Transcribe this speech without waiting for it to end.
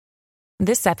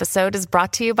This episode is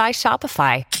brought to you by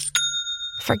Shopify.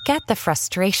 Forget the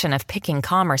frustration of picking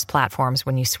commerce platforms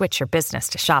when you switch your business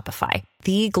to Shopify,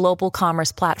 the global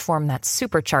commerce platform that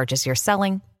supercharges your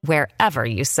selling wherever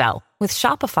you sell. With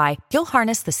Shopify, you'll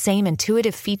harness the same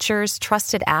intuitive features,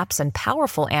 trusted apps, and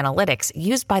powerful analytics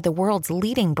used by the world's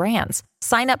leading brands.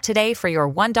 Sign up today for your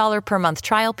 $1 per month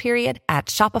trial period at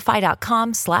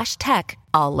shopify.com/tech,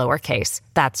 all lowercase.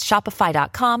 That's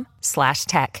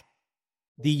shopify.com/tech.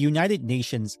 The United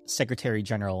Nations Secretary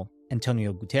General,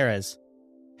 Antonio Guterres,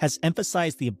 has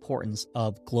emphasized the importance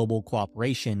of global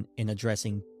cooperation in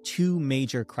addressing two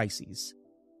major crises: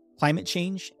 climate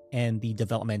change and the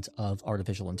development of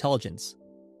artificial intelligence.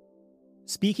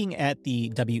 Speaking at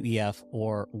the WEF,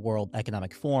 or World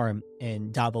Economic Forum,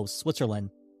 in Davos,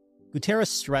 Switzerland, Guterres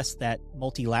stressed that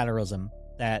multilateralism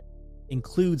that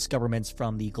includes governments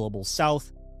from the global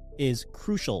south is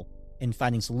crucial in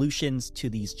finding solutions to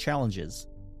these challenges.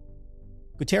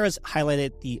 Guterres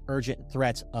highlighted the urgent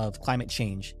threat of climate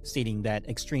change, stating that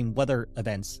extreme weather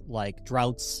events like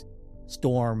droughts,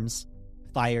 storms,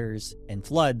 fires, and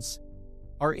floods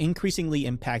are increasingly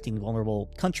impacting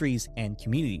vulnerable countries and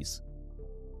communities.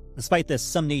 Despite this,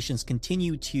 some nations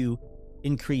continue to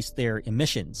increase their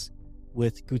emissions,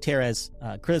 with Guterres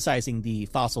criticizing the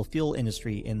fossil fuel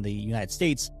industry in the United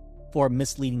States for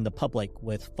misleading the public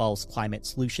with false climate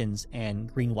solutions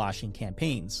and greenwashing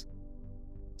campaigns.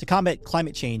 To combat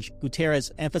climate change, Guterres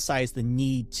emphasized the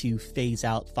need to phase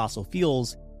out fossil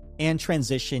fuels and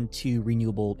transition to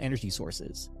renewable energy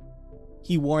sources.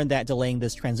 He warned that delaying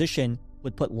this transition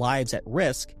would put lives at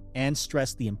risk and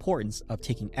stressed the importance of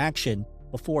taking action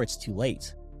before it's too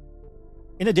late.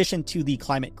 In addition to the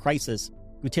climate crisis,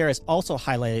 Guterres also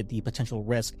highlighted the potential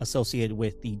risk associated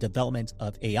with the development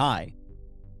of AI.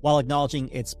 While acknowledging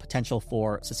its potential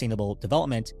for sustainable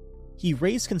development, he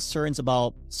raised concerns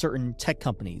about certain tech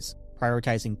companies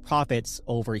prioritizing profits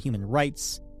over human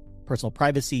rights, personal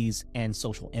privacies, and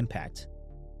social impact.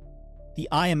 The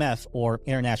IMF, or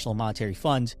International Monetary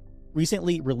Fund,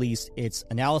 recently released its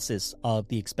analysis of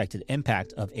the expected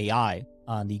impact of AI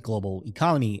on the global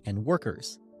economy and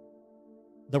workers.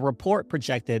 The report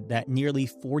projected that nearly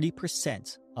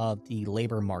 40% of the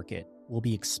labor market will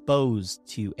be exposed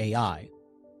to AI,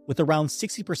 with around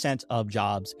 60% of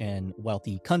jobs in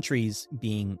wealthy countries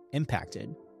being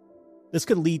impacted. This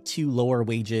could lead to lower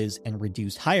wages and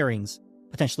reduced hirings,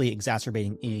 potentially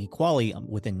exacerbating inequality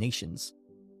within nations.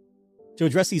 To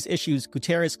address these issues,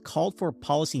 Guterres called for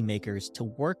policymakers to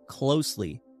work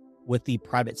closely with the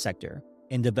private sector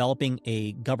in developing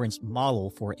a governance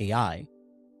model for AI.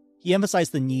 He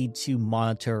emphasized the need to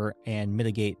monitor and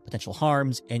mitigate potential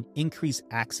harms and increase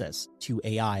access to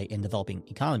AI in developing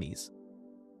economies.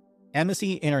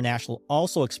 Amnesty International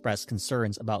also expressed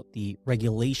concerns about the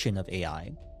regulation of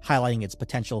AI, highlighting its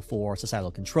potential for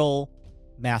societal control,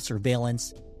 mass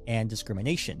surveillance, and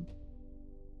discrimination.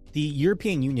 The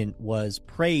European Union was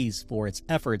praised for its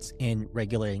efforts in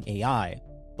regulating AI,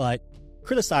 but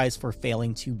criticized for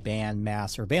failing to ban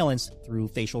mass surveillance through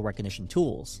facial recognition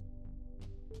tools.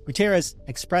 Guterres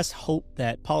expressed hope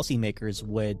that policymakers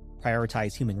would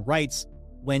prioritize human rights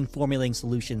when formulating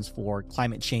solutions for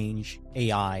climate change,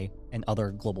 AI, and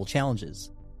other global challenges.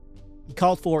 He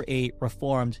called for a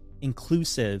reformed,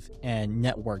 inclusive, and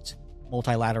networked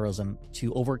multilateralism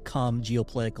to overcome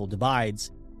geopolitical divides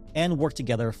and work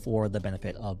together for the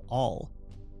benefit of all.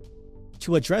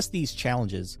 To address these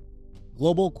challenges,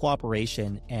 global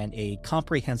cooperation and a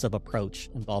comprehensive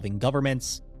approach involving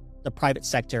governments, the private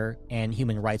sector, and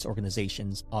human rights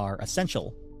organizations are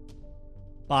essential.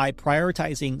 By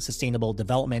prioritizing sustainable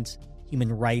development,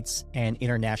 human rights, and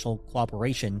international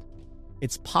cooperation,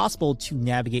 it's possible to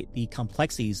navigate the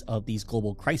complexities of these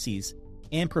global crises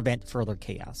and prevent further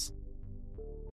chaos.